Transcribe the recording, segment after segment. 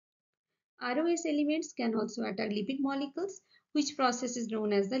ROS elements can also attack lipid molecules, which process is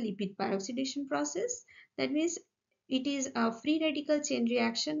known as the lipid peroxidation process. That means it is a free radical chain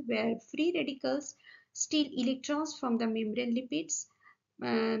reaction where free radicals steal electrons from the membrane lipids,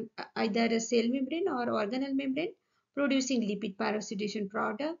 either a cell membrane or organelle membrane, producing lipid peroxidation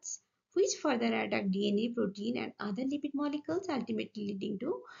products, which further attack DNA, protein, and other lipid molecules, ultimately leading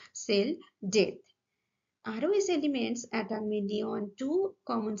to cell death. ROS elements attack mainly on two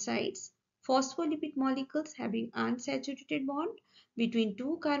common sites: phospholipid molecules having unsaturated bond between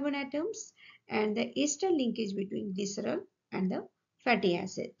two carbon atoms, and the ester linkage between glycerol and the fatty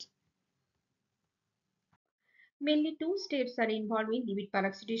acid. Mainly two steps are involved in lipid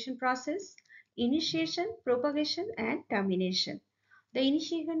peroxidation process: initiation, propagation, and termination. The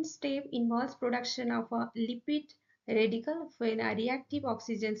initiation step involves production of a lipid radical when a reactive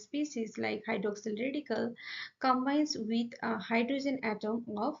oxygen species like hydroxyl radical combines with a hydrogen atom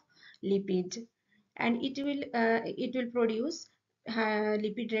of lipid, and it will produce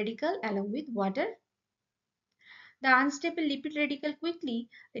lipid radical along with water. The unstable lipid radical quickly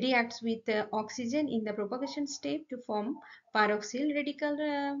reacts with oxygen in the propagation step to form peroxyl lipid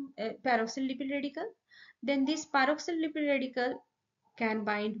radical. Then this peroxyl lipid radical can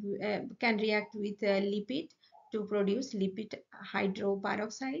react with lipid to produce lipid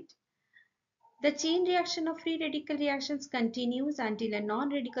hydroperoxide. The chain reaction of free radical reactions continues until a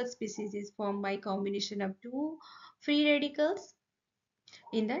non-radical species is formed by combination of two free radicals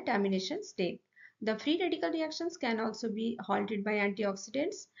in the termination step. The free radical reactions can also be halted by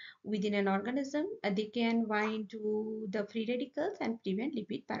antioxidants within an organism. They can bind to the free radicals and prevent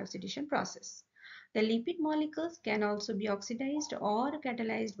lipid peroxidation process. The lipid molecules can also be oxidized or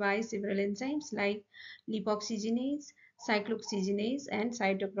catalyzed by several enzymes like lipoxygenase, cyclooxygenase, and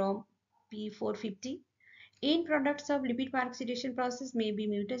cytochrome P450. End products of lipid peroxidation process may be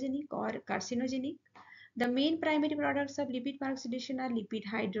mutagenic or carcinogenic. The main primary products of lipid peroxidation are lipid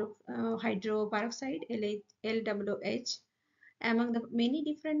hydroperoxide LWH. Among the many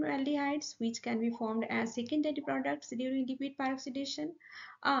different aldehydes which can be formed as secondary products during lipid peroxidation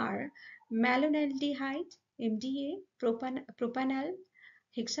are malonaldehyde MDA, propanol,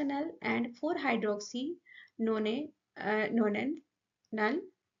 hexanol, and 4-hydroxy nonanol,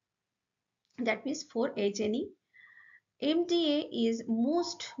 that means 4-HNE. MDA is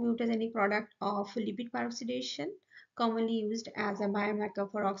most mutagenic product of lipid peroxidation, commonly used as a biomarker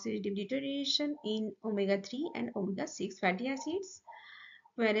for oxidative deterioration in omega-3 and omega-6 fatty acids,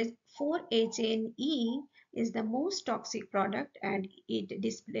 whereas 4-HNE is the most toxic product, and it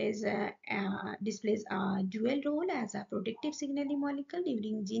displays a dual role as a protective signaling molecule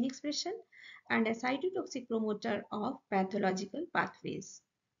during gene expression and a cytotoxic promoter of pathological pathways.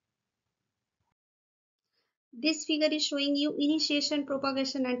 This figure is showing you initiation,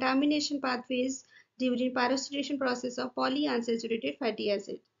 propagation, and termination pathways during peroxidation process of polyunsaturated fatty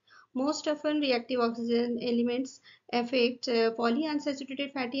acid. Most often, reactive oxygen elements affect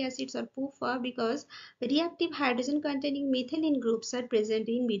polyunsaturated fatty acids or PUFA because reactive hydrogen-containing methylene groups are present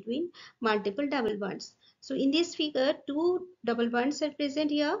in between multiple double bonds. So, in this figure, two double bonds are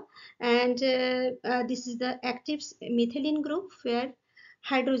present here, and this is the active methylene group where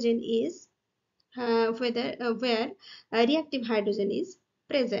hydrogen is where reactive hydrogen is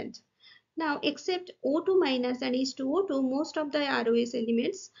present. Now, except O2 minus and H2O2, most of the ROS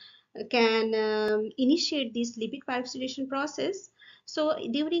elements can initiate this lipid peroxidation process. So,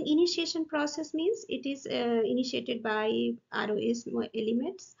 during initiation process means it is initiated by ROS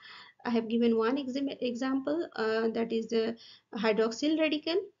elements. I have given one example that is the hydroxyl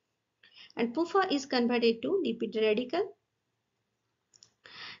radical, and PUFA is converted to lipid radical.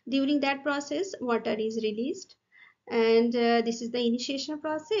 During that process, water is released, and this is the initiation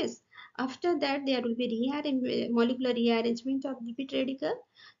process. After that, there will be molecular rearrangement of lipid radical,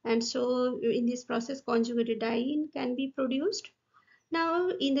 and so in this process, conjugated diene can be produced.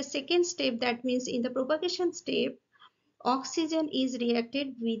 Now, in the second step, that means in the propagation step, oxygen is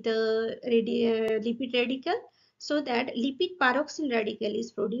reacted with the lipid radical so that lipid peroxyl radical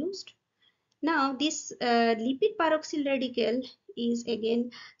is produced. Now, this lipid peroxyl radical is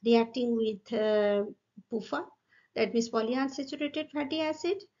again reacting with PUFA, that means polyunsaturated fatty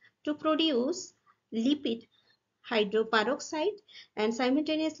acid, to produce lipid hydroperoxide, and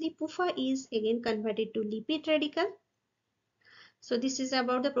simultaneously PUFA is again converted to lipid radical. So, this is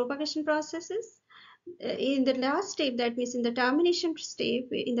about the propagation processes. In the last step, that means in the termination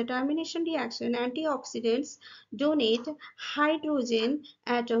step, in the termination reaction, antioxidants donate hydrogen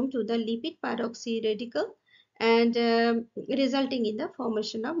atom to the lipid peroxy radical and resulting in the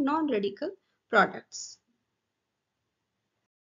formation of non-radical products.